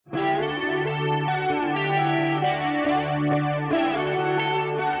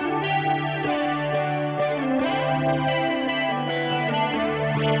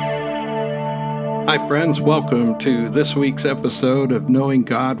Hi, friends. Welcome to this week's episode of Knowing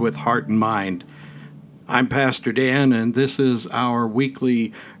God with Heart and Mind. I'm Pastor Dan, and this is our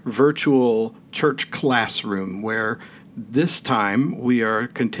weekly virtual church classroom where this time we are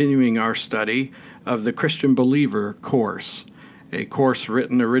continuing our study of the Christian Believer course, a course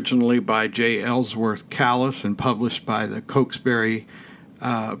written originally by J. Ellsworth Kalas and published by the Cokesbury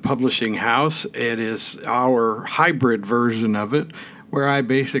Publishing House. It is our hybrid version of it, where I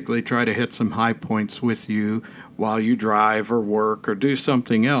basically try to hit some high points with you while you drive or work or do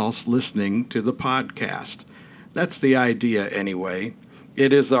something else listening to the podcast. That's the idea anyway.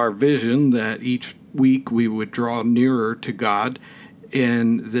 It is our vision that each week we would draw nearer to God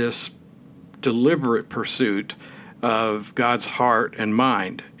in this deliberate pursuit of God's heart and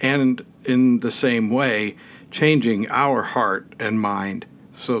mind, and in the same way, changing our heart and mind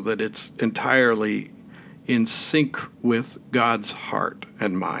so that it's entirely in sync with God's heart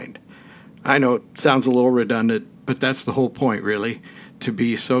and mind. I know it sounds a little redundant, but that's the whole point, really, to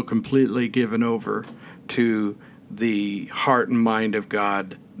be so completely given over to the heart and mind of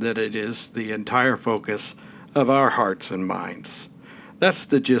God that it is the entire focus of our hearts and minds. That's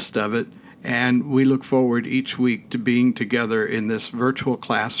the gist of it, and we look forward each week to being together in this virtual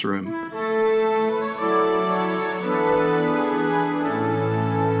classroom.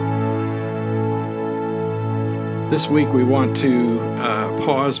 This week we want to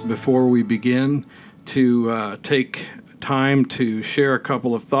pause before we begin to take time to share a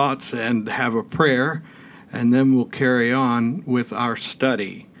couple of thoughts and have a prayer, and then we'll carry on with our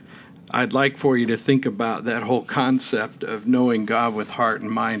study. I'd like for you to think about that whole concept of knowing God with heart and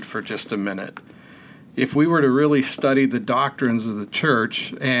mind for just a minute. If we were to really study the doctrines of the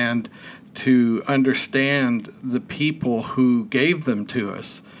church and to understand the people who gave them to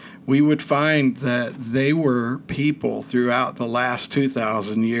us, we would find that they were people throughout the last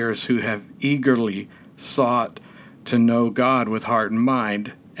 2,000 years who have eagerly sought to know God with heart and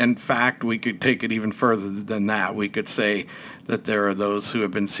mind. In fact, we could take it even further than that. We could say that there are those who have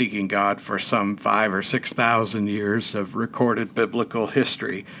been seeking God for some 5,000 or 6,000 years of recorded biblical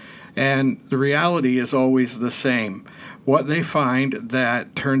history. And the reality is always the same. What they find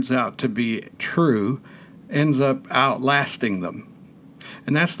that turns out to be true ends up outlasting them.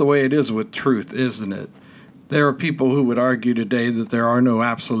 And that's the way it is with truth, isn't it? There are people who would argue today that there are no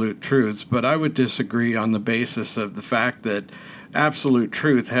absolute truths, but I would disagree on the basis of the fact that absolute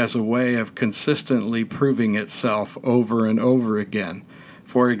truth has a way of consistently proving itself over and over again.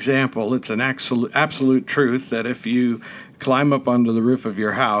 For example, it's an absolute truth that if you climb up onto the roof of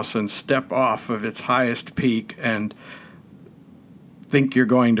your house and step off of its highest peak and think you're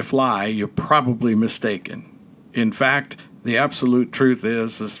going to fly, you're probably mistaken. In fact, the absolute truth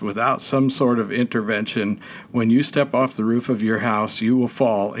is without some sort of intervention, when you step off the roof of your house, you will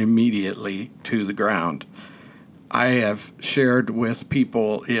fall immediately to the ground. I have shared with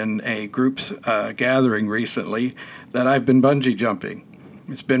people in a group's gathering recently that I've been bungee jumping.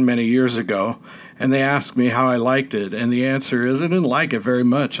 It's been many years ago, and they asked me how I liked it, and the answer is I didn't like it very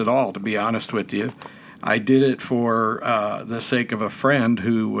much at all, to be honest with you. I did it for the sake of a friend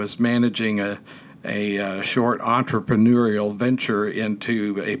who was managing a short entrepreneurial venture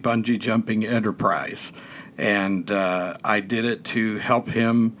into a bungee jumping enterprise. And I did it to help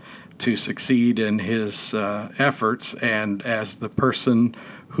him to succeed in his efforts. And as the person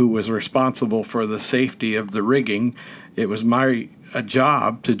who was responsible for the safety of the rigging, it was my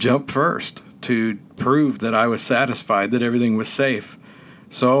job to jump first to prove that I was satisfied that everything was safe.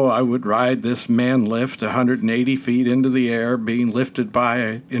 So I would ride this man lift 180 feet into the air, being lifted by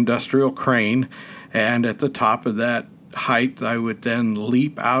an industrial crane, and at the top of that height, I would then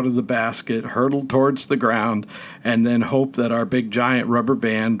leap out of the basket, hurtle towards the ground, and then hope that our big giant rubber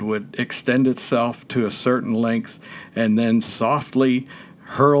band would extend itself to a certain length, and then softly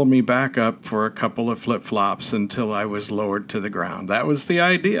hurl me back up for a couple of flip-flops until I was lowered to the ground. That was the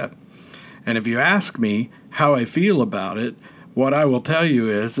idea. And if you ask me how I feel about it, what I will tell you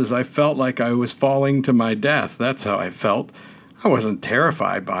is I felt like I was falling to my death. That's how I felt. I wasn't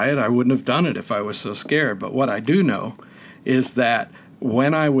terrified by it. I wouldn't have done it if I was so scared. But what I do know is that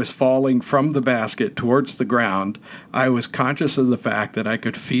when I was falling from the basket towards the ground, I was conscious of the fact that I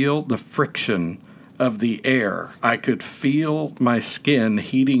could feel the friction of the air. I could feel my skin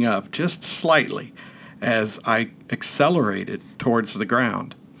heating up just slightly as I accelerated towards the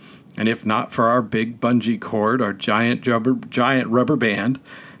ground. And if not for our big bungee cord, our giant rubber band,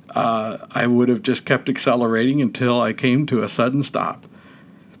 I would have just kept accelerating until I came to a sudden stop,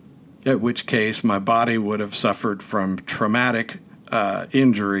 at which case my body would have suffered from traumatic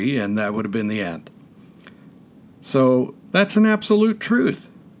injury, and that would have been the end. So that's an absolute truth.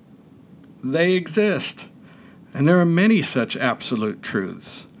 they exist. And there are many such absolute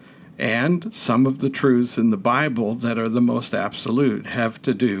truths. And some of the truths in the Bible that are the most absolute have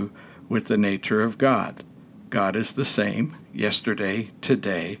to do with the nature of God. God is the same yesterday,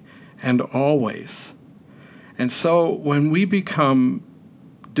 today, and always. And so when we become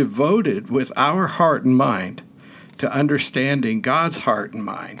devoted with our heart and mind to understanding God's heart and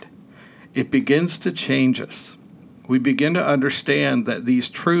mind, it begins to change us. We begin to understand that these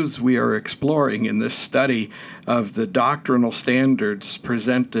truths we are exploring in this study of the doctrinal standards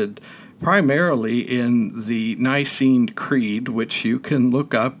presented primarily in the Nicene Creed, which you can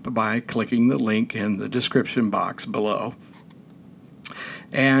look up by clicking the link in the description box below.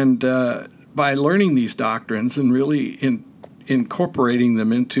 And by learning these doctrines and really incorporating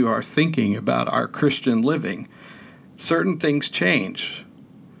them into our thinking about our Christian living, certain things change.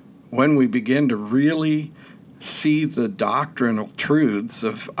 When we begin to really see the doctrinal truths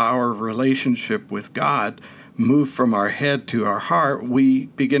of our relationship with God move from our head to our heart, we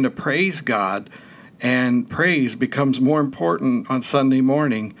begin to praise God, and praise becomes more important on Sunday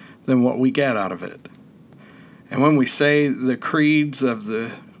morning than what we get out of it. And when we say the creeds of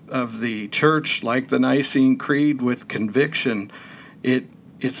the church, like the Nicene Creed, with conviction,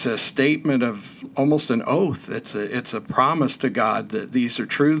 it's a statement of almost an oath. It's a promise to God that these are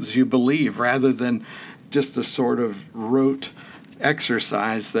truths you believe, rather than just a sort of rote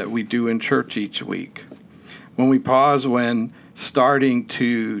exercise that we do in church each week. When we pause when starting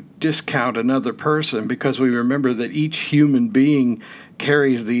to discount another person because we remember that each human being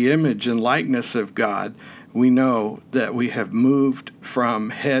carries the image and likeness of God, we know that we have moved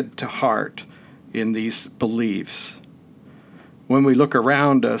from head to heart in these beliefs. When we look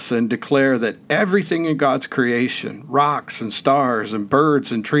around us and declare that everything in God's creation, rocks and stars and birds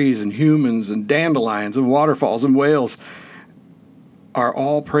and trees and humans and dandelions and waterfalls and whales, are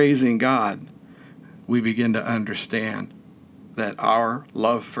all praising God, we begin to understand that our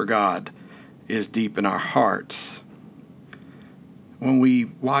love for God is deep in our hearts. When we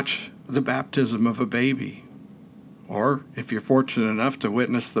watch the baptism of a baby, or if you're fortunate enough to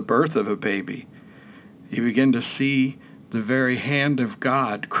witness the birth of a baby, you begin to see the very hand of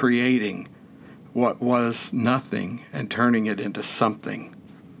God creating what was nothing and turning it into something.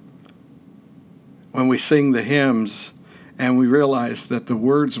 When we sing the hymns and we realize that the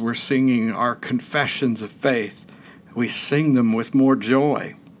words we're singing are confessions of faith, we sing them with more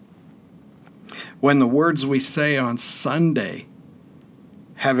joy. When the words we say on Sunday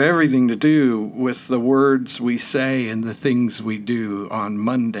have everything to do with the words we say and the things we do on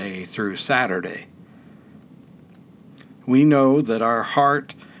Monday through Saturday, we know that our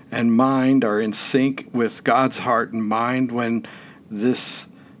heart and mind are in sync with God's heart and mind when this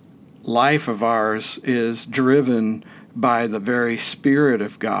life of ours is driven by the very Spirit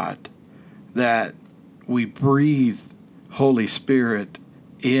of God, that we breathe Holy Spirit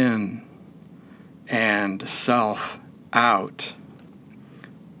in and self out.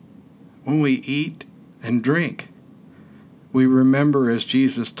 When we eat and drink, we remember, as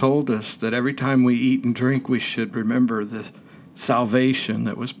Jesus told us, that every time we eat and drink, we should remember the salvation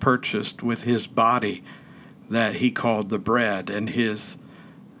that was purchased with his body that he called the bread, and his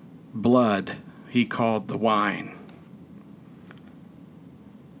blood he called the wine.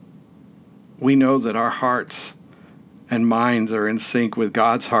 We know that our hearts and minds are in sync with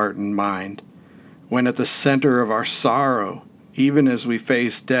God's heart and mind when at the center of our sorrow, even as we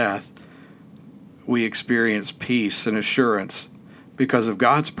face death, we experience peace and assurance because of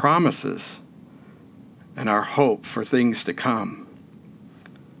God's promises and our hope for things to come.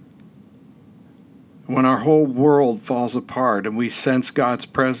 When our whole world falls apart and we sense God's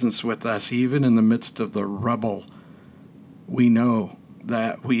presence with us, even in the midst of the rubble, we know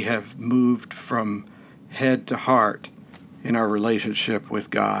that we have moved from head to heart in our relationship with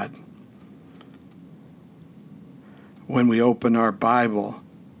God. When we open our Bible,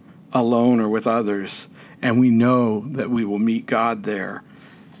 alone or with others, and we know that we will meet God there,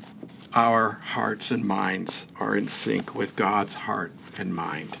 our hearts and minds are in sync with God's heart and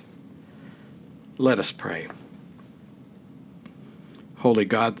mind. Let us pray. Holy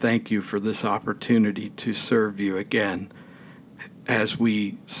God, thank you for this opportunity to serve you again as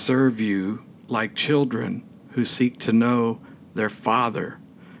we serve you like children who seek to know their Father,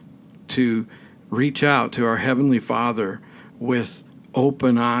 to reach out to our Heavenly Father with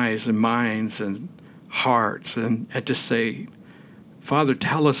open eyes and minds and hearts and to say, Father,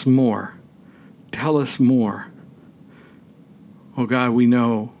 tell us more. Tell us more. Oh God, we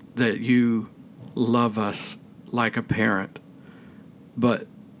know that you love us like a parent, but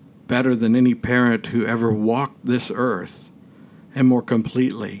better than any parent who ever walked this earth, and more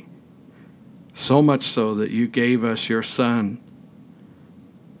completely. so much so that you gave us your Son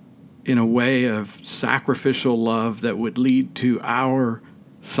in a way of sacrificial love that would lead to our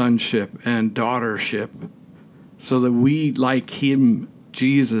sonship and daughtership, so that we, like him,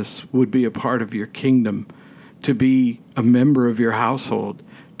 Jesus, would be a part of your kingdom, to be a member of your household,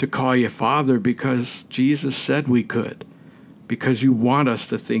 to call you Father because Jesus said we could, because you want us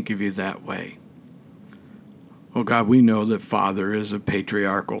to think of you that way. Oh God, we know that Father is a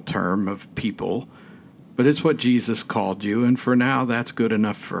patriarchal term of people, but it's what Jesus called you, and for now that's good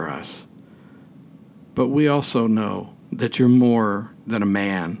enough for us. But we also know that you're more than a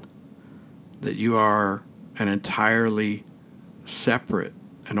man, that you are an entirely separate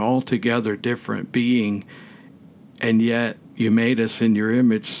and altogether different being, and yet you made us in your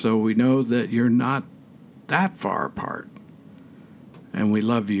image, so we know that you're not that far apart. And we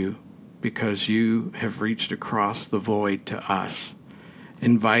love you because you have reached across the void to us,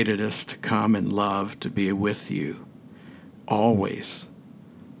 invited us to come and love, to be with you always,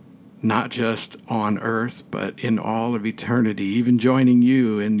 not just on earth, but in all of eternity, even joining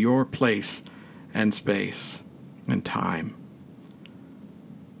you in your place and space and time.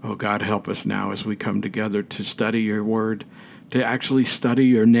 Oh God, help us now as we come together to study your word, to actually study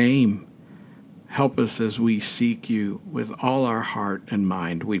your name. Help us as we seek you with all our heart and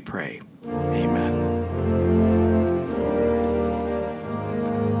mind, we pray. Amen.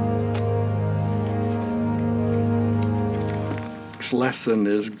 Next lesson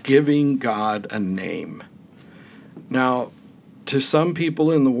is giving God a name. Now, to some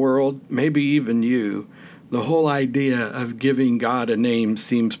people in the world, maybe even you, the whole idea of giving God a name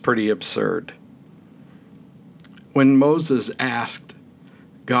seems pretty absurd. When Moses asked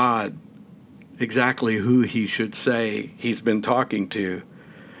God exactly who he should say he's been talking to,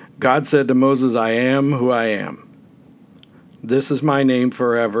 God said to Moses, "I am who I am. This is my name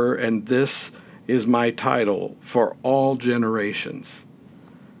forever, and this is my title for all generations."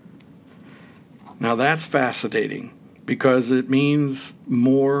 Now that's fascinating because it means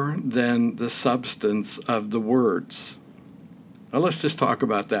more than the substance of the words. Now let's just talk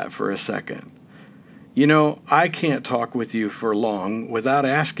about that for a second. You know, I can't talk with you for long without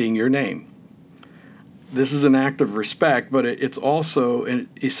asking your name. This is an act of respect, but it's also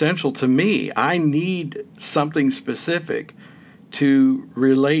essential to me. I need something specific to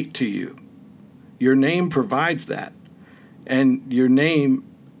relate to you. Your name provides that. And your name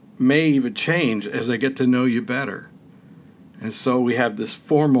may even change as I get to know you better. And so we have this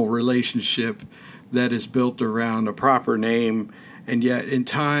formal relationship that is built around a proper name, and yet in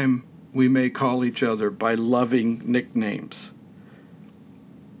time we may call each other by loving nicknames.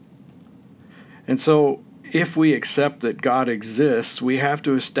 And so if we accept that God exists, we have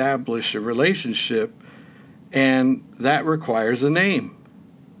to establish a relationship, and that requires a name.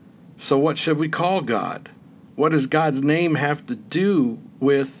 So what should we call God? What does God's name have to do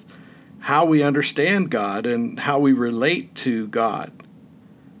with how we understand God and how we relate to God?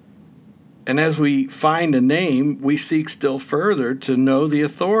 And as we find a name, we seek still further to know the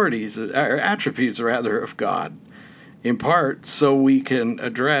authorities, or attributes rather, of God, in part so we can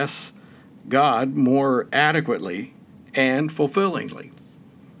address God more adequately and fulfillingly.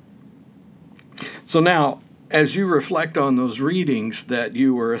 So now, as you reflect on those readings that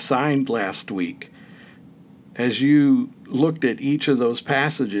you were assigned last week, as you looked at each of those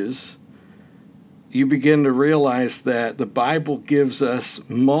passages, you begin to realize that the Bible gives us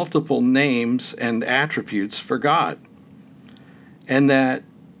multiple names and attributes for God, and that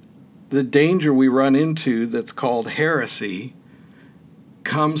the danger we run into that's called heresy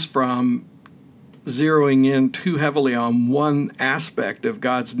comes from zeroing in too heavily on one aspect of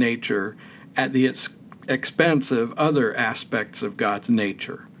God's nature at the expense of other aspects of God's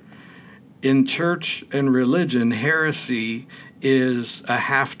nature. In church and religion, heresy is a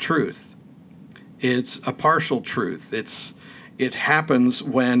half-truth. It's a partial truth. It happens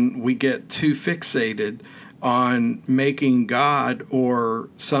when we get too fixated on making God or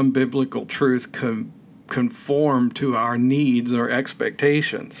some biblical truth conform to our needs or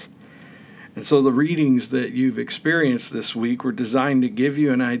expectations. And so the readings that you've experienced this week were designed to give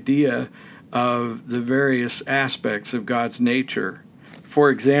you an idea of the various aspects of God's nature. For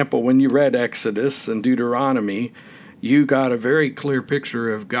example, when you read Exodus and Deuteronomy, you got a very clear picture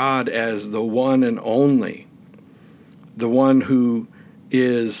of God as the one and only, the one who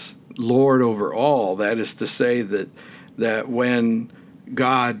is Lord over all. That is to say that when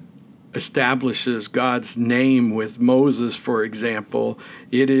God establishes God's name with Moses, for example,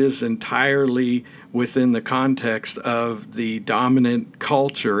 it is entirely within the context of the dominant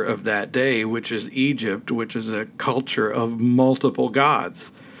culture of that day, which is Egypt, which is a culture of multiple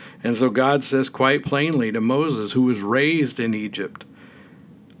gods. And so God says quite plainly to Moses, who was raised in Egypt,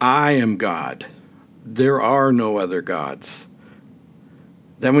 I am God. There are no other gods.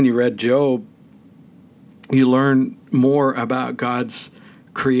 Then when you read Job, you learn more about God's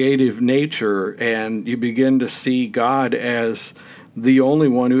creative nature, and you begin to see God as the only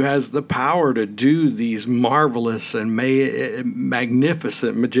one who has the power to do these marvelous and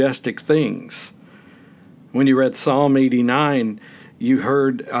magnificent, majestic things. When you read Psalm 89, you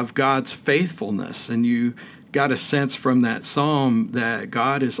heard of God's faithfulness, and you got a sense from that psalm that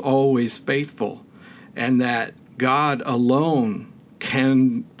God is always faithful, and that God alone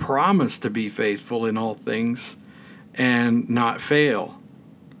can promise to be faithful in all things and not fail.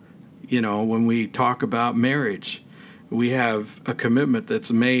 You know, when we talk about marriage, we have a commitment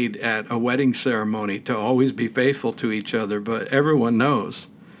that's made at a wedding ceremony to always be faithful to each other, but everyone knows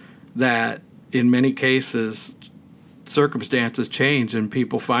that in many cases circumstances change and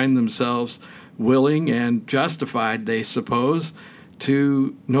people find themselves willing and justified, they suppose,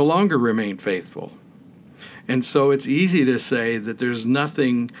 to no longer remain faithful. And so it's easy to say that there's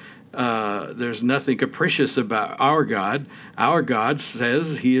nothing capricious about our God. Our God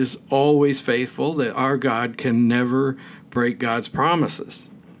says he is always faithful, that our God can never break God's promises.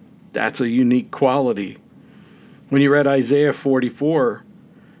 That's a unique quality. When you read Isaiah 44,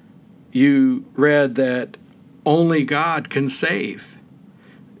 you read that only God can save.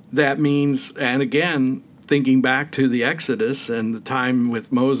 That means, and again, thinking back to the Exodus and the time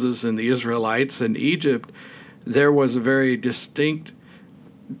with Moses and the Israelites in Egypt, there was a very distinct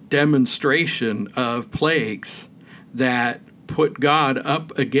demonstration of plagues that put God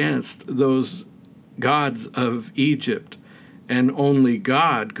up against those gods of Egypt, and only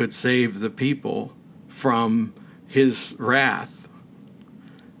God could save the people from his wrath.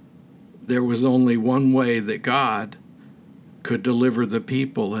 There was only one way that God could deliver the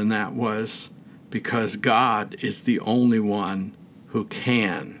people, and that was because God is the only one who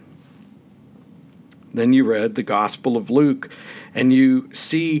can. Then you read the Gospel of Luke, and you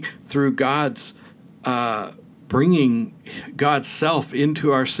see through God's bringing God's self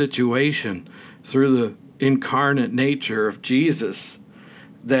into our situation through the incarnate nature of Jesus,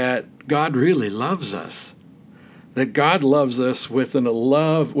 that God really loves us. That God loves us with a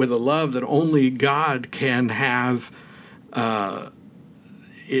love that only God can have. Or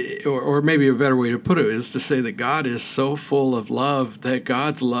maybe a better way to put it is to say that God is so full of love that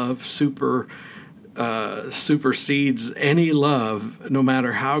God's love supersedes any love, no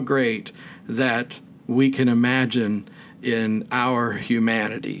matter how great, that we can imagine in our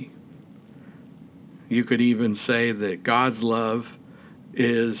humanity. You could even say that God's love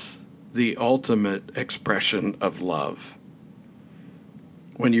is the ultimate expression of love.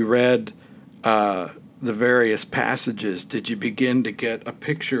 When you read the various passages, did you begin to get a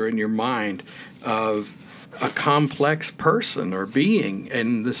picture in your mind of a complex person or being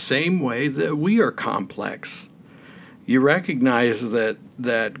in the same way that we are complex? You recognize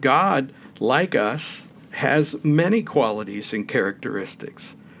that God, like us, has many qualities and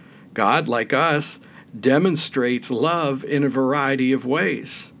characteristics. God, like us, demonstrates love in a variety of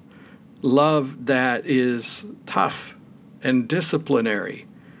ways. Love that is tough and disciplinary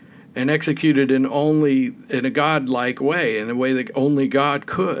and executed in a God-like way, in a way that only God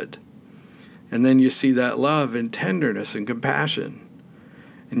could. And then you see that love in tenderness and compassion.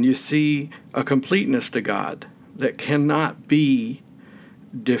 And you see a completeness to God that cannot be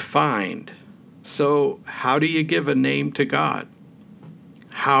defined. So how do you give a name to God?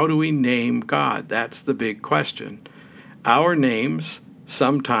 How do we name God? That's the big question. Our names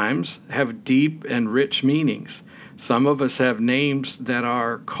sometimes have deep and rich meanings. Some of us have names that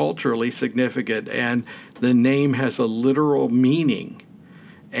are culturally significant, and the name has a literal meaning.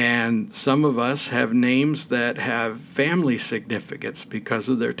 And some of us have names that have family significance because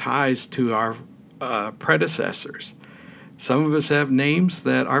of their ties to our predecessors. Some of us have names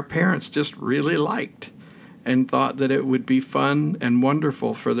that our parents just really liked and thought that it would be fun and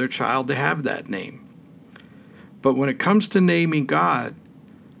wonderful for their child to have that name. But when it comes to naming God,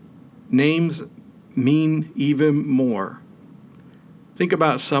 names mean even more. Think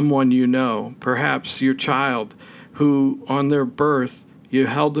about someone you know, perhaps your child, who on their birth you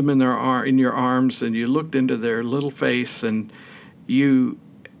held them in your arms and you looked into their little face and you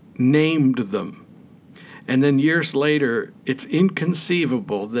named them. And then years later, it's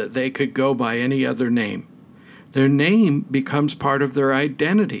inconceivable that they could go by any other name. Their name becomes part of their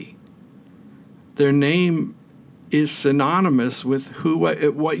identity. Their name is synonymous with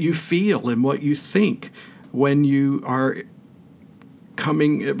what you feel and what you think when you are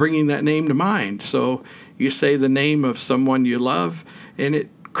bringing that name to mind. So you say the name of someone you love, and it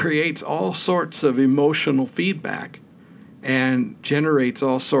creates all sorts of emotional feedback and generates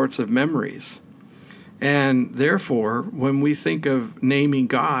all sorts of memories. And therefore, when we think of naming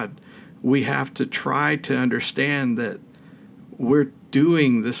God, we have to try to understand that we're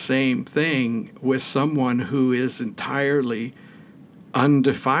doing the same thing with someone who is entirely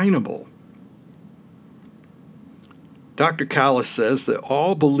undefinable. Dr. Callis says that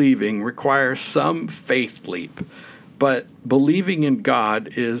all believing requires some faith leap, but believing in God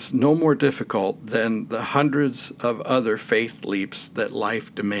is no more difficult than the hundreds of other faith leaps that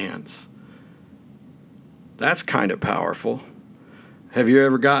life demands. That's kind of powerful. Have you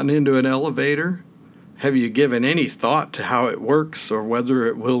ever gotten into an elevator? Have you given any thought to how it works or whether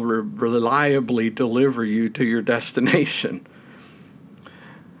it will reliably deliver you to your destination?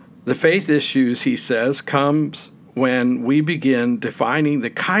 The faith issues, he says, comes when we begin defining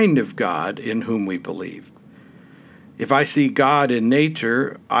the kind of God in whom we believe. If I see God in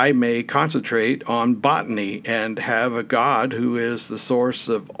nature, I may concentrate on botany and have a God who is the source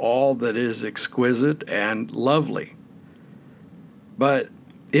of all that is exquisite and lovely. But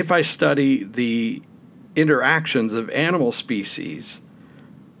if I study the interactions of animal species,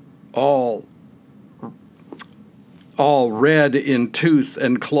 all red in tooth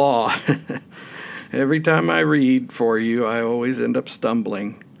and claw, every time I read for you, I always end up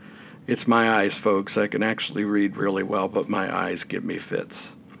stumbling. It's my eyes, folks. I can actually read really well, but my eyes give me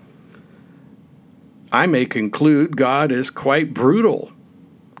fits. I may conclude God is quite brutal,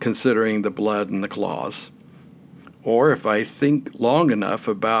 considering the blood and the claws. Or if I think long enough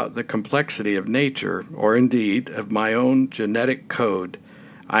about the complexity of nature, or indeed of my own genetic code,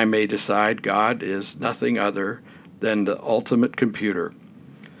 I may decide God is nothing other than the ultimate computer,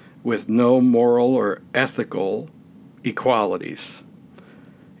 with no moral or ethical equalities.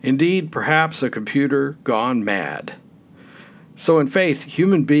 Indeed, perhaps a computer gone mad. So in faith,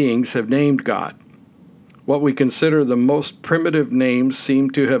 human beings have named God. What we consider the most primitive names seem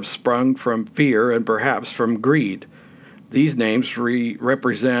to have sprung from fear and perhaps from greed. These names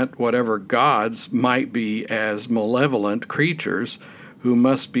represent whatever gods might be as malevolent creatures who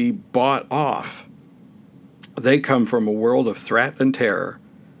must be bought off. They come from a world of threat and terror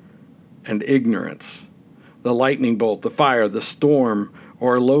and ignorance. The lightning bolt, the fire, the storm,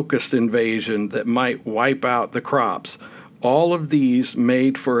 or locust invasion that might wipe out the crops, all of these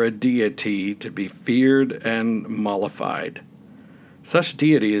made for a deity to be feared and mollified. Such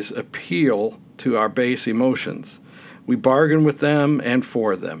deities appeal to our base emotions. We bargain with them and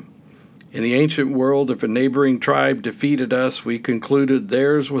for them. In the ancient world, if a neighboring tribe defeated us, we concluded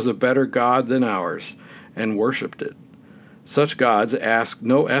theirs was a better god than ours and worshipped it. Such gods ask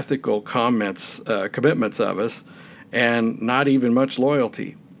no ethical commitments of us, and not even much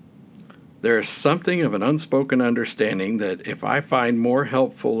loyalty. There is something of an unspoken understanding that if I find more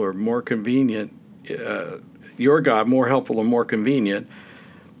helpful or more convenient, your God more helpful or more convenient,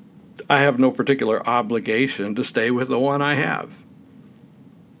 I have no particular obligation to stay with the one I have.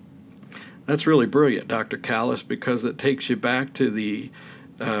 That's really brilliant, Dr. Callis, because it takes you back to the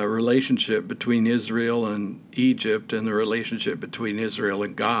relationship between Israel and Egypt and the relationship between Israel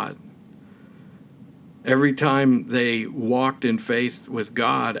and God. Every time they walked in faith with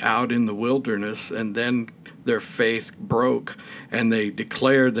God out in the wilderness and then their faith broke and they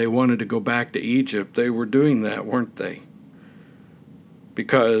declared they wanted to go back to Egypt, they were doing that, weren't they?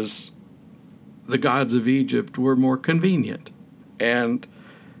 Because the gods of Egypt were more convenient and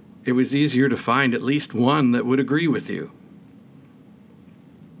it was easier to find at least one that would agree with you.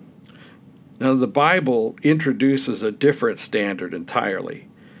 Now, the Bible introduces a different standard entirely.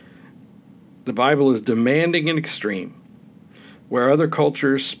 The Bible is demanding and extreme. Where other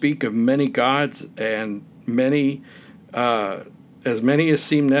cultures speak of many gods and as many as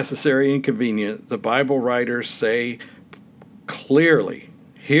seem necessary and convenient, the Bible writers say clearly,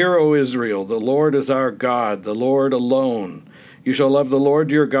 "Hear, O Israel, the Lord is our God, the Lord alone. You shall love the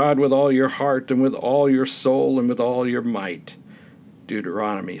Lord your God with all your heart and with all your soul and with all your might."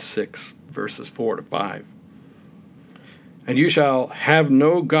 Deuteronomy 6, verses 4 to 5. "And you shall have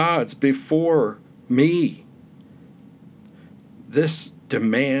no gods before me." This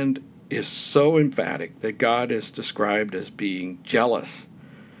demand is so emphatic that God is described as being jealous.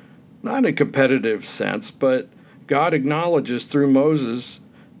 Not in a competitive sense, but God acknowledges through Moses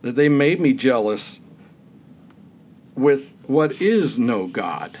that they made me jealous with what is no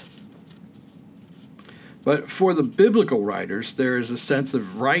God. But for the biblical writers, there is a sense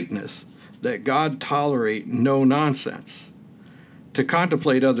of rightness that God tolerate no nonsense. To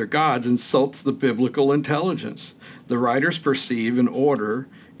contemplate other gods insults the biblical intelligence. The writers perceive an order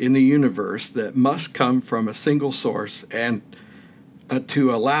in the universe that must come from a single source and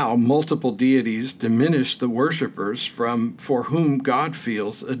to allow multiple deities diminish the worshipers for whom God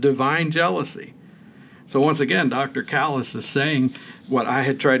feels a divine jealousy. So once again, Dr. Callis is saying what I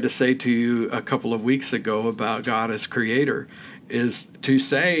had tried to say to you a couple of weeks ago about God as creator, is to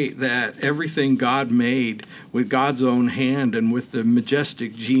say that everything God made with God's own hand and with the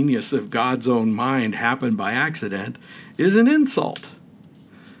majestic genius of God's own mind happened by accident is an insult.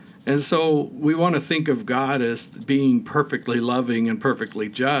 And so we want to think of God as being perfectly loving and perfectly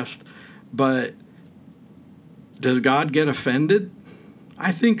just, but does God get offended?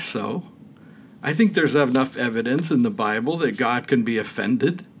 I think so. I think there's enough evidence in the Bible that God can be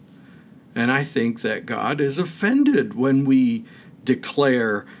offended. And I think that God is offended when we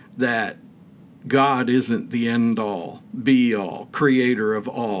declare that God isn't the end all, be all, creator of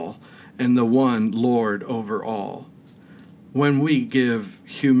all, and the one Lord over all. When we give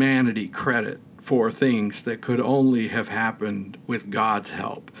humanity credit for things that could only have happened with God's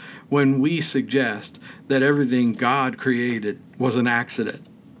help, when we suggest that everything God created was an accident,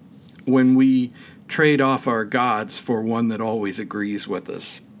 when we trade off our gods for one that always agrees with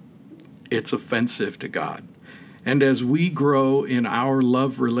us, it's offensive to God. And as we grow in our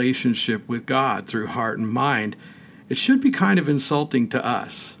love relationship with God through heart and mind, it should be kind of insulting to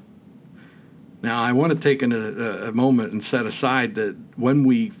us. Now, I want to take a moment and set aside that when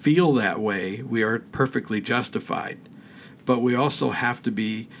we feel that way, we are perfectly justified. But we also have to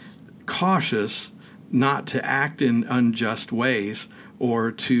be cautious not to act in unjust ways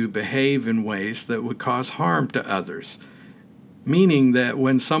or to behave in ways that would cause harm to others. Meaning that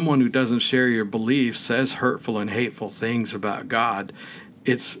when someone who doesn't share your beliefs says hurtful and hateful things about God,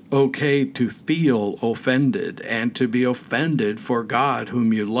 it's okay to feel offended and to be offended for God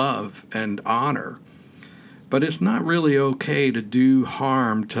whom you love and honor. But it's not really okay to do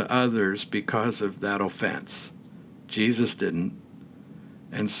harm to others because of that offense. Jesus didn't.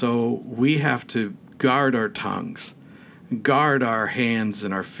 And so we have to guard our tongues, guard our hands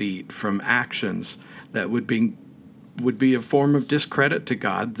and our feet from actions that would be a form of discredit to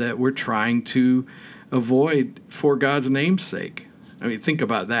God that we're trying to avoid for God's name's sake. I mean, think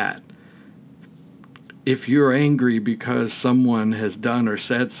about that. If you're angry because someone has done or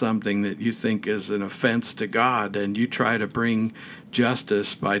said something that you think is an offense to God, and you try to bring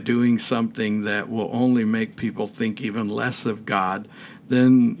justice by doing something that will only make people think even less of God,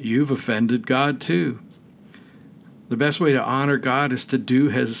 then you've offended God too. The best way to honor God is to do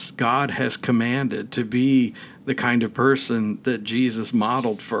as God has commanded, to be the kind of person that Jesus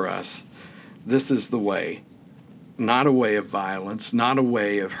modeled for us. This is the way. Not a way of violence, not a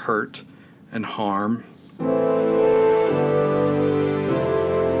way of hurt and harm.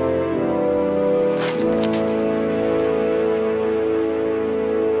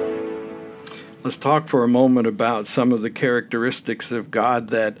 Let's talk for a moment about some of the characteristics of God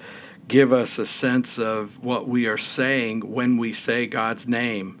that give us a sense of what we are saying when we say God's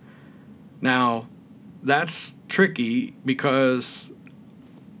name. Now, that's tricky because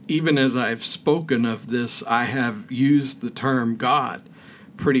even as I've spoken of this, I have used the term God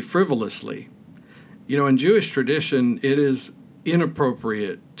pretty frivolously. You know, in Jewish tradition, it is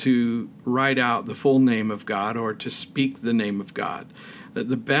inappropriate to write out the full name of God or to speak the name of God.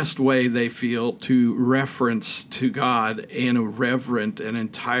 The best way they feel to reference to God in a reverent and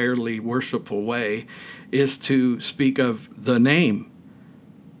entirely worshipful way is to speak of the name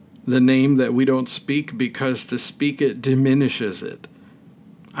that we don't speak because to speak it diminishes it.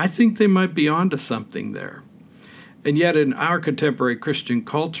 I think they might be onto something there. And yet in our contemporary Christian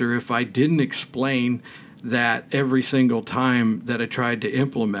culture, if I didn't explain that every single time that I tried to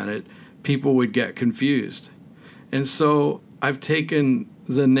implement it, people would get confused. And so I've taken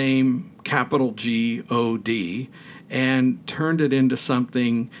the name capital G-O-D and turned it into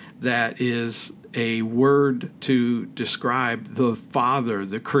something that is a word to describe the Father,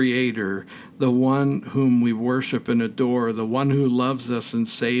 the Creator, the one whom we worship and adore, the one who loves us and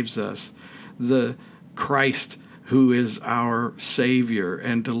saves us, the Christ who is our Savior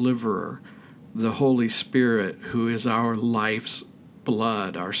and Deliverer, the Holy Spirit who is our life's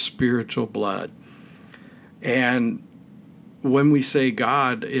blood, our spiritual blood. And when we say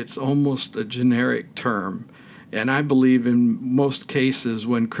God, it's almost a generic term. And I believe in most cases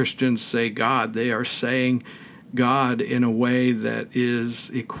when Christians say God, they are saying God in a way that is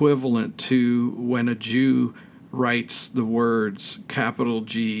equivalent to when a Jew writes the words capital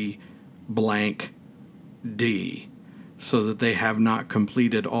G blank D, so that they have not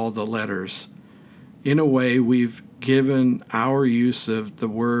completed all the letters. In a way, we've given our use of the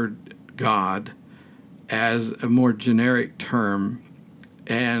word God as a more generic term,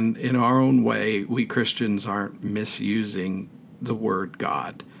 and in our own way, we Christians aren't misusing the word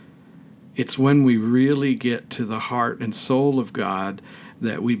God. It's when we really get to the heart and soul of God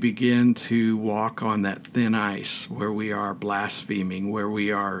that we begin to walk on that thin ice where we are blaspheming, where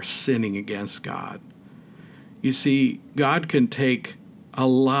we are sinning against God. You see, God can take a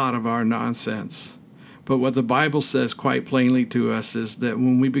lot of our nonsense, but what the Bible says quite plainly to us is that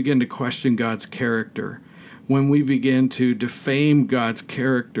when we begin to question God's character, when we begin to defame God's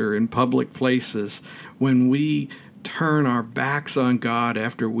character in public places, when we turn our backs on God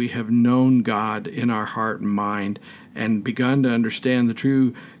after we have known God in our heart and mind and begun to understand the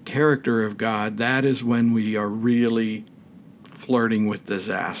true character of God, that is when we are really flirting with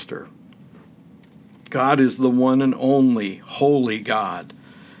disaster. God is the one and only holy God.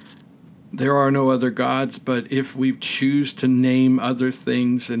 There are no other gods, but if we choose to name other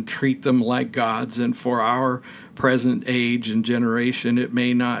things and treat them like gods, and for our present age and generation, it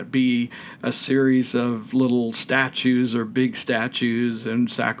may not be a series of little statues or big statues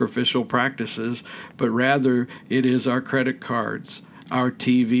and sacrificial practices, but rather it is our credit cards, our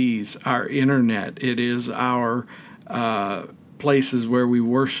TVs, our internet. It is our places where we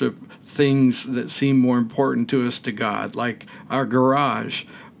worship things that seem more important to us to God, like our garage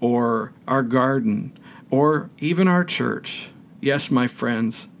or our garden or even our church. Yes, my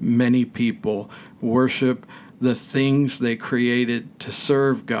friends, many people worship the things they created to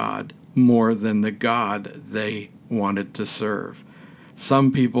serve God more than the God they wanted to serve.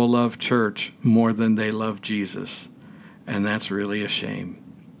 Some people love church more than they love Jesus, and that's really a shame.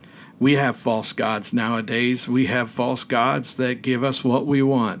 We have false gods nowadays. We have false gods that give us what we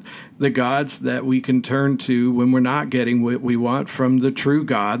want. The gods that we can turn to when we're not getting what we want from the true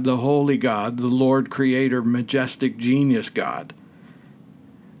God, the holy God, the Lord Creator, majestic genius God.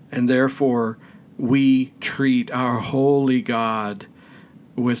 And therefore, we treat our holy God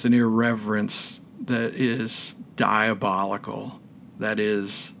with an irreverence that is diabolical, that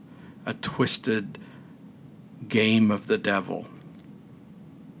is a twisted game of the devil.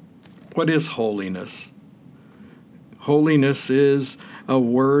 What is holiness? Holiness is a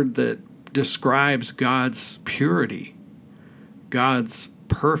word that describes God's purity, God's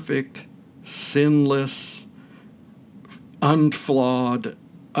perfect, sinless, unflawed,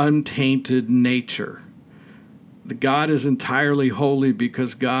 untainted nature. The God is entirely holy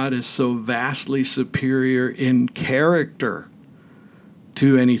because God is so vastly superior in character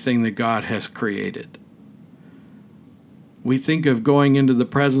to anything that God has created. We think of going into the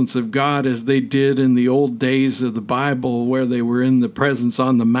presence of God as they did in the old days of the Bible, where they were in the presence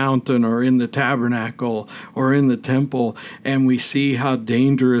on the mountain or in the tabernacle or in the temple, and we see how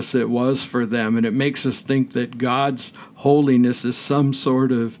dangerous it was for them. And it makes us think that God's holiness is some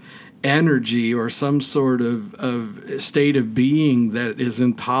sort of energy or some sort of state of being that is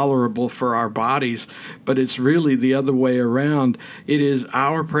intolerable for our bodies. But it's really the other way around. It is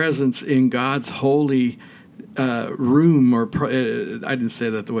our presence in God's holy room, or I didn't say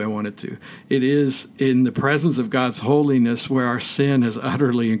that the way I wanted to. It is in the presence of God's holiness where our sin is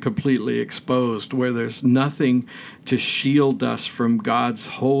utterly and completely exposed, where there's nothing to shield us from God's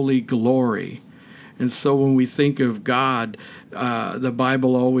holy glory. And so when we think of God, the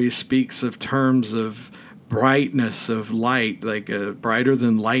Bible always speaks of terms of brightness of light, like a brighter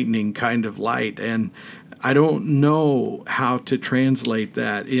than lightning kind of light. And I don't know how to translate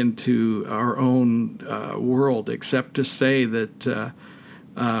that into our own world, except to say that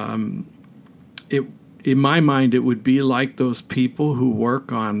in my mind, it would be like those people who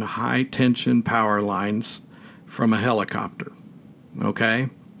work on high-tension power lines from a helicopter, okay?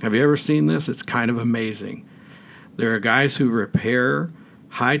 Have you ever seen this? It's kind of amazing. There are guys who repair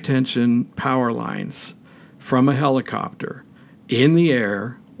high-tension power lines from a helicopter in the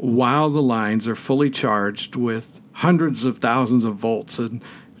air while the lines are fully charged with hundreds of thousands of volts and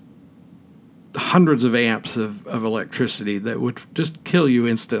hundreds of amps of electricity that would just kill you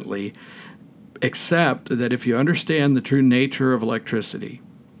instantly, except that if you understand the true nature of electricity,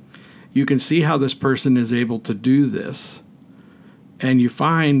 you can see how this person is able to do this. And you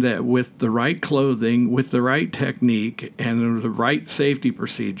find that with the right clothing, with the right technique, and the right safety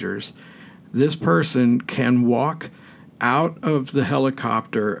procedures, this person can walk out of the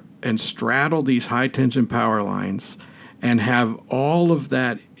helicopter and straddle these high-tension power lines and have all of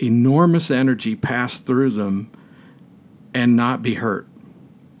that enormous energy pass through them and not be hurt.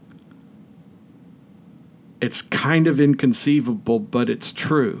 It's kind of inconceivable, but it's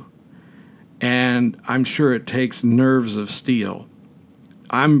true. And I'm sure it takes nerves of steel.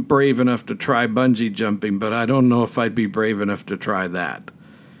 I'm brave enough to try bungee jumping, but I don't know if I'd be brave enough to try that.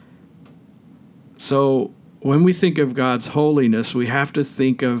 So when we think of God's holiness, we have to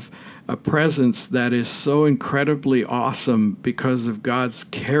think of a presence that is so incredibly awesome because of God's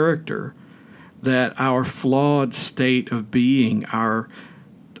character that our flawed state of being, our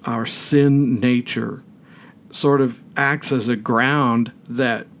sin nature, sort of acts as a ground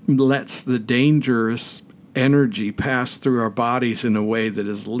that lets the dangerous energy pass through our bodies in a way that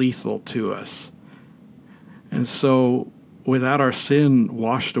is lethal to us. And so, without our sin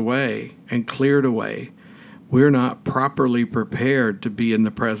washed away and cleared away, we're not properly prepared to be in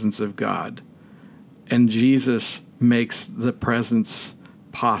the presence of God. And Jesus makes the presence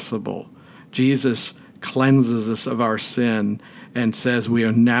possible. Jesus cleanses us of our sin and says we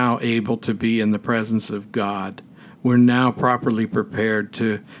are now able to be in the presence of God. We're now properly prepared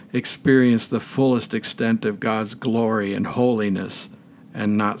to experience the fullest extent of God's glory and holiness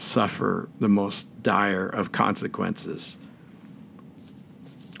and not suffer the most dire of consequences.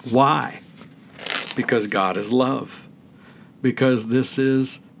 Why? Because God is love. Because this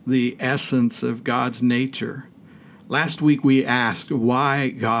is the essence of God's nature. Last week we asked why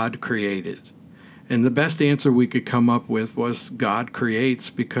God created. And the best answer we could come up with was God creates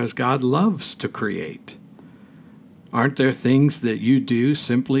because God loves to create. Aren't there things that you do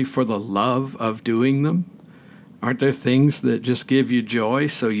simply for the love of doing them? Aren't there things that just give you joy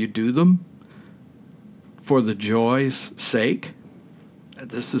so you do them for the joy's sake?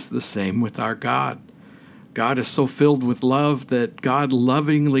 This is the same with our God. God is so filled with love that God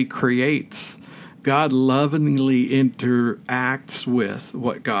lovingly creates. God lovingly interacts with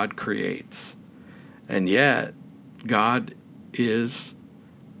what God creates. And yet, God is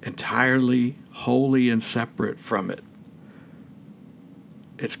entirely holy and separate from it.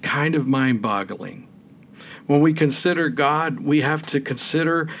 It's kind of mind-boggling. When we consider God, we have to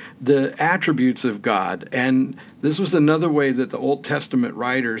consider the attributes of God. And this was another way that the Old Testament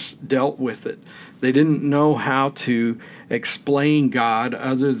writers dealt with it. They didn't know how to explain God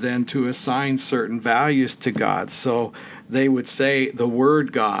other than to assign certain values to God. So they would say the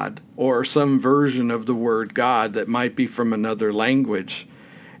word God or some version of the word God that might be from another language.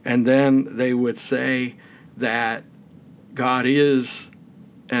 And then they would say that God is,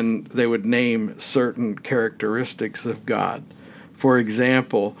 and they would name certain characteristics of God. For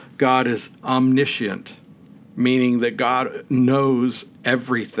example, God is omniscient, meaning that God knows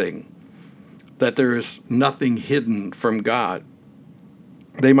everything, that there is nothing hidden from God.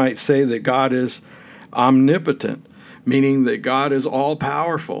 They might say that God is omnipotent, meaning that God is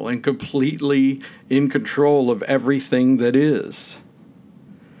all-powerful and completely in control of everything that is.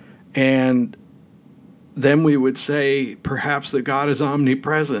 And then we would say perhaps that God is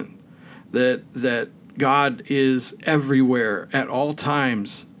omnipresent, that God is everywhere at all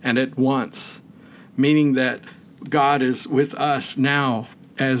times and at once, meaning that God is with us now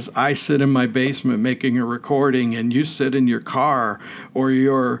as I sit in my basement making a recording and you sit in your car or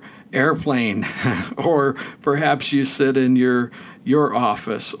your airplane, or perhaps you sit in your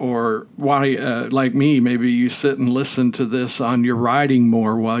office, or like me, maybe you sit and listen to this on your riding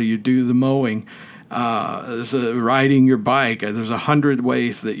mower while you do the mowing. Riding your bike. There's 100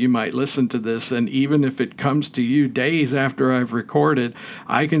 ways that you might listen to this, and even if it comes to you days after I've recorded,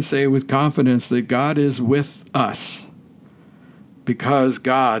 I can say with confidence that God is with us because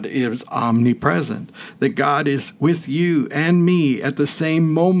God is omnipresent, that God is with you and me at the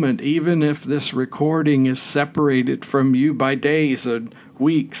same moment, even if this recording is separated from you by days and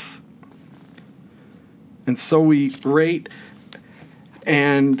weeks. And so we rate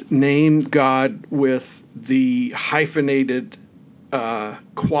and name God with the hyphenated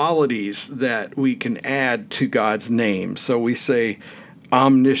qualities that we can add to God's name. So we say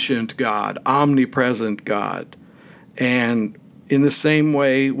omniscient God, omnipresent God. And in the same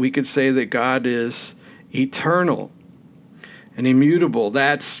way, we could say that God is eternal and immutable.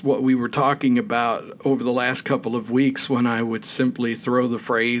 That's what we were talking about over the last couple of weeks when I would simply throw the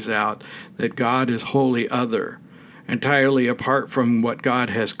phrase out that God is wholly other, entirely apart from what God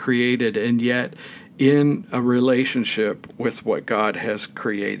has created, and yet in a relationship with what God has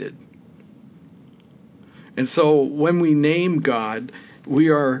created. And so when we name God, we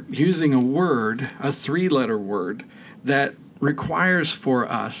are using a word, a three-letter word, that requires for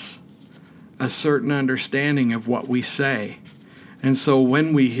us a certain understanding of what we say. And so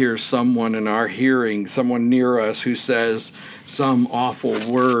when we hear someone in our hearing, someone near us who says some awful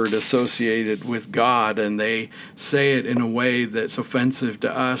word associated with God, and they say it in a way that's offensive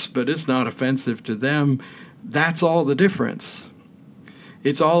to us, but it's not offensive to them, that's all the difference.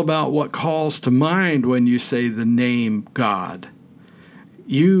 It's all about what calls to mind when you say the name God.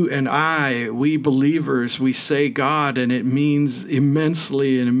 You and I, we believers, we say God, and it means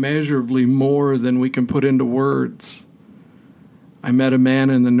immensely and immeasurably more than we can put into words. I met a man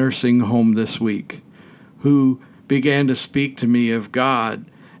in the nursing home this week who began to speak to me of God.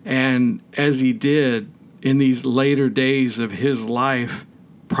 And as he did in these later days of his life,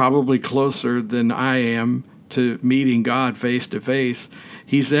 probably closer than I am to meeting God face to face,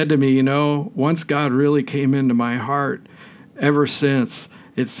 he said to me, once God really came into my heart, ever since,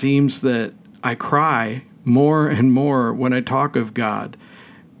 it seems that I cry more and more when I talk of God.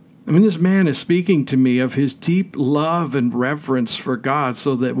 I mean, this man is speaking to me of his deep love and reverence for God,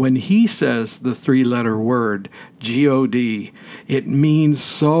 so that when he says the three-letter word, G-O-D, it means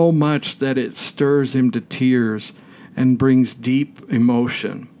so much that it stirs him to tears and brings deep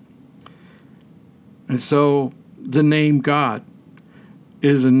emotion. And so the name God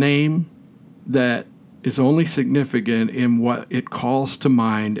is a name that is only significant in what it calls to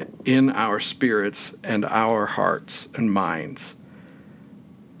mind in our spirits and our hearts and minds.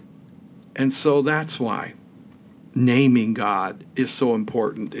 And so that's why naming God is so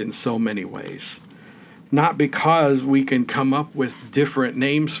important in so many ways. Not because we can come up with different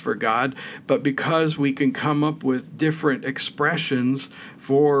names for God, but because we can come up with different expressions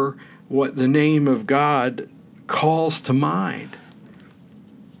for what the name of God calls to mind.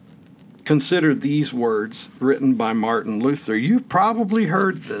 Consider these words written by Martin Luther. You've probably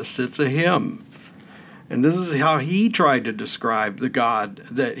heard this. It's a hymn. And this is how he tried to describe the God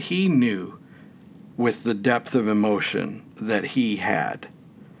that he knew with the depth of emotion that he had.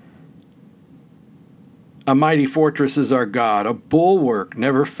 A mighty fortress is our God, a bulwark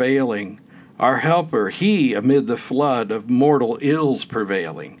never failing, our helper, he amid the flood of mortal ills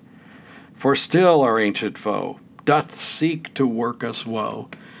prevailing. For still our ancient foe doth seek to work us woe.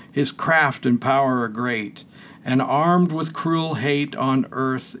 His craft and power are great, and armed with cruel hate on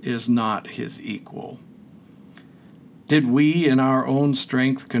earth is not his equal. Did we in our own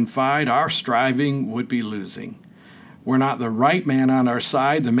strength confide, our striving would be losing. Were not the right man on our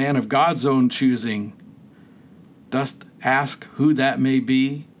side, the man of God's own choosing. Dost ask who that may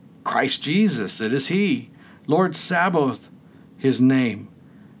be? Christ Jesus, it is he. Lord Sabaoth, his name.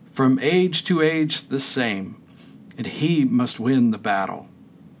 From age to age the same, and he must win the battle.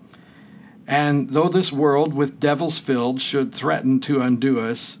 And though this world with devils filled should threaten to undo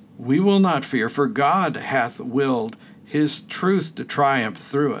us, we will not fear, for God hath willed his truth to triumph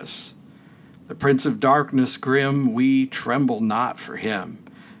through us. The prince of darkness grim, we tremble not for him.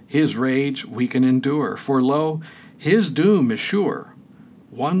 His rage we can endure, for lo, his doom is sure.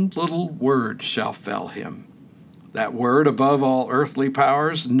 One little word shall fell him. That word above all earthly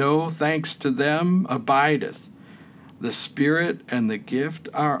powers, no thanks to them abideth. The Spirit and the gift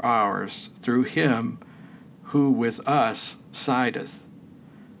are ours through him who with us sideth.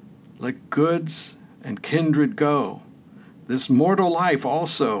 Let goods and kindred go. This mortal life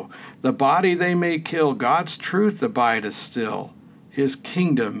also, the body they may kill, God's truth abideth still. His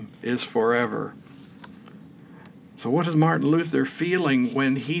kingdom is forever. So what is Martin Luther feeling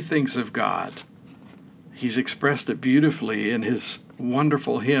when he thinks of God? He's expressed it beautifully in his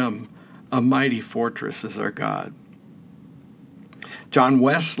wonderful hymn, A Mighty Fortress is Our God. John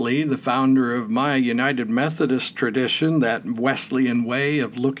Wesley, the founder of my United Methodist tradition, that Wesleyan way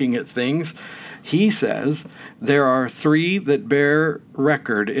of looking at things, he says, there are three that bear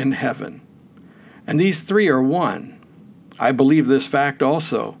record in heaven, and these three are one. I believe this fact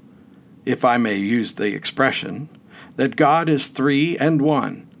also, if I may use the expression, that God is three and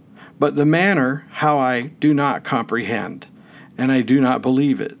one, but the manner how I do not comprehend, and I do not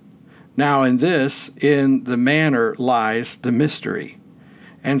believe it. Now in the manner lies the mystery,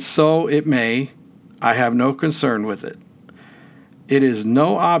 and so it may, I have no concern with it. It is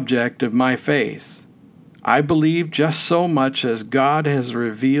no object of my faith. I believe just so much as God has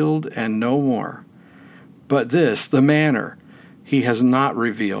revealed and no more. But this, the manner, he has not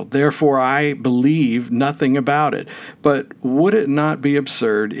revealed. Therefore I believe nothing about it. But would it not be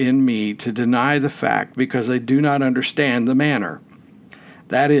absurd in me to deny the fact because I do not understand the manner?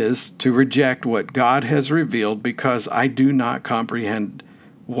 That is, to reject what God has revealed because I do not comprehend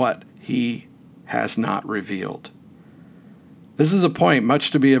what he has not revealed. This is a point much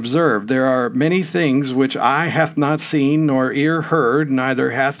to be observed. There are many things which eye hath not seen, nor ear heard,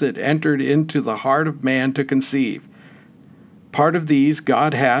 neither hath it entered into the heart of man to conceive. Part of these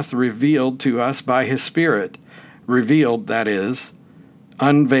God hath revealed to us by his Spirit. Revealed, that is,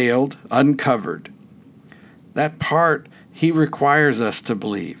 unveiled, uncovered. That part he requires us to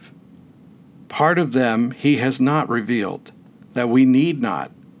believe. Part of them he has not revealed, that we need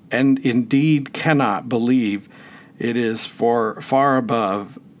not, and indeed cannot believe. It is far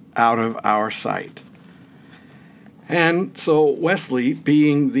above, out of our sight. And so Wesley,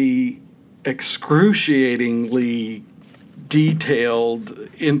 being the excruciatingly detailed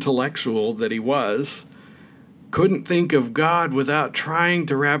intellectual that he was, couldn't think of God without trying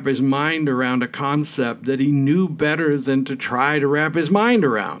to wrap his mind around a concept that he knew better than to try to wrap his mind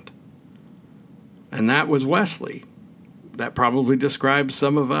around. And that was Wesley. That probably describes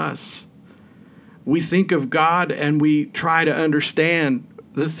some of us. We think of God and we try to understand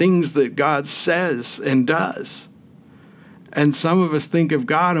the things that God says and does. And some of us think of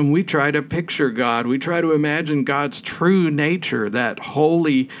God and we try to picture God. We try to imagine God's true nature, that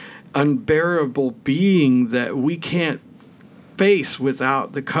holy, unbearable being that we can't face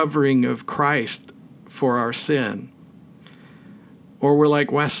without the covering of Christ for our sin. Or we're like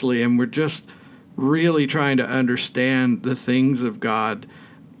Wesley and we're just really trying to understand the things of God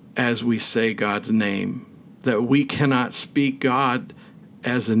as we say God's name, that we cannot speak God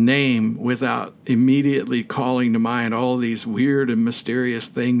as a name without immediately calling to mind all these weird and mysterious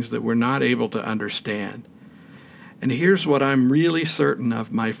things that we're not able to understand. And here's what I'm really certain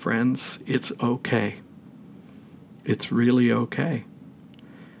of, my friends. It's okay. It's really okay.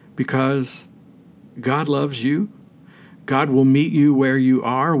 Because God loves you. God will meet you where you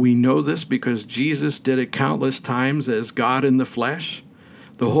are. We know this because Jesus did it countless times as God in the flesh.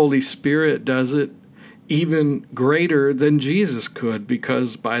 The Holy Spirit does it even greater than Jesus could,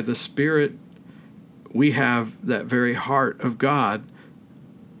 because by the Spirit we have that very heart of God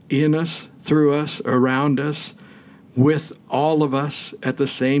in us, through us, around us, with all of us at the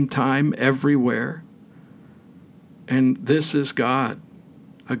same time, everywhere. And this is God,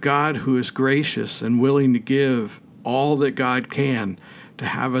 a God who is gracious and willing to give all that God can to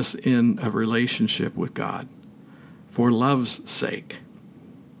have us in a relationship with God for love's sake.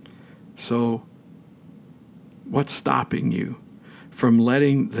 So, what's stopping you from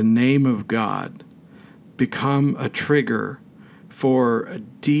letting the name of God become a trigger for a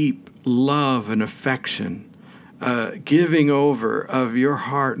deep love and affection, giving over of your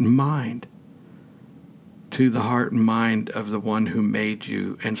heart and mind to the heart and mind of the one who made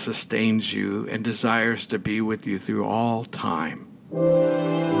you and sustains you and desires to be with you through all time?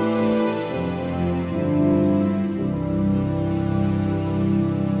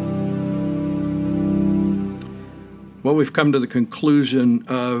 Well, we've come to the conclusion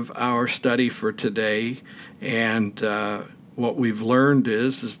of our study for today, and what we've learned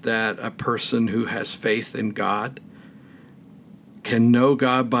is that a person who has faith in God can know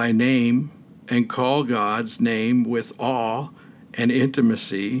God by name and call God's name with awe and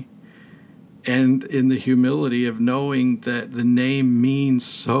intimacy, and in the humility of knowing that the name means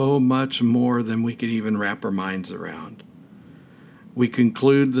so much more than we can even wrap our minds around. We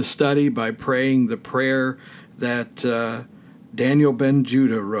conclude the study by praying the prayer that Daniel ben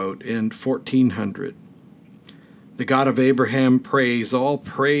Judah wrote in 1400. The God of Abraham praise, all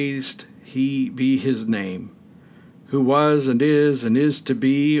praised he be his name, who was and is to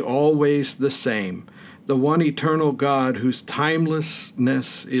be always the same, the one eternal God whose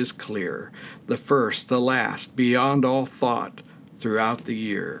timelessness is clear, the first, the last, beyond all thought, throughout the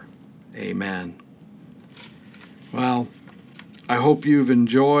year. Amen. Well, I hope you've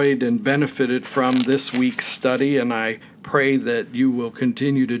enjoyed and benefited from this week's study, and I pray that you will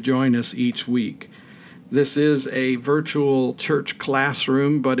continue to join us each week. This is a virtual church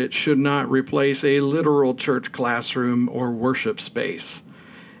classroom, but it should not replace a literal church classroom or worship space.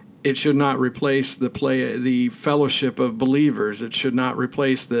 It should not replace the fellowship of believers. It should not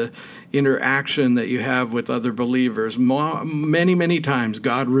replace the interaction that you have with other believers. Many, many times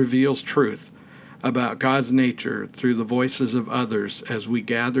God reveals truth about God's nature through the voices of others as we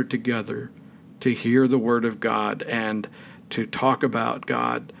gather together to hear the Word of God and to talk about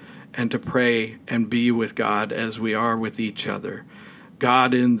God and to pray and be with God as we are with each other.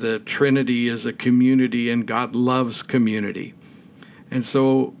 God in the Trinity is a community, and God loves community. And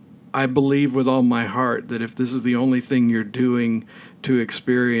so I believe with all my heart that if this is the only thing you're doing to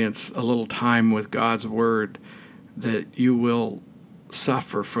experience a little time with God's Word, that you will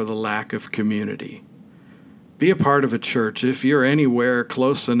suffer for the lack of community. Be a part of a church. If you're anywhere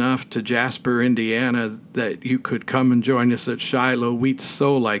close enough to Jasper, Indiana, that you could come and join us at Shiloh, we'd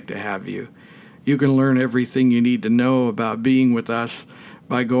so like to have you. You can learn everything you need to know about being with us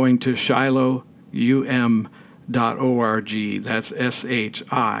by going to shilohum.org. That's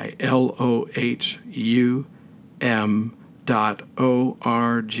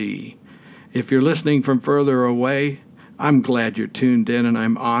SHILOHUM.org. If you're listening from further away, I'm glad you're tuned in, and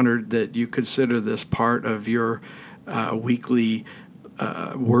I'm honored that you consider this part of your weekly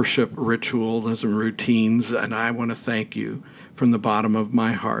worship rituals and routines, and I want to thank you from the bottom of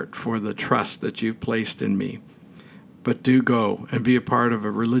my heart for the trust that you've placed in me. but do go and be a part of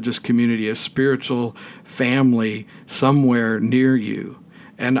a religious community, a spiritual family somewhere near you.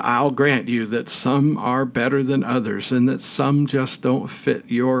 And I'll grant you that some are better than others and that some just don't fit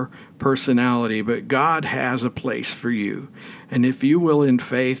your personality, but God has a place for you. And if you will, in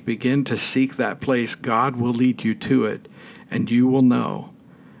faith, begin to seek that place, God will lead you to it, and you will know.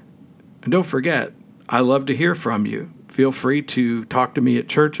 And don't forget, I love to hear from you. Feel free to talk to me at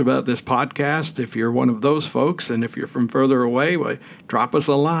church about this podcast if you're one of those folks. And if you're from further away, well, drop us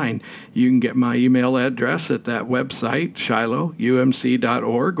a line. You can get my email address at that website,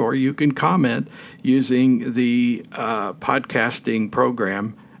 shilohumc.org, or you can comment using the podcasting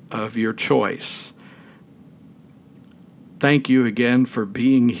program of your choice. Thank you again for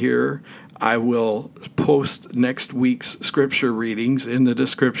being here. I will post next week's scripture readings in the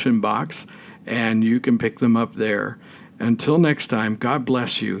description box, and you can pick them up there. Until next time, God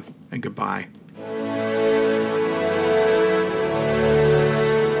bless you, and goodbye.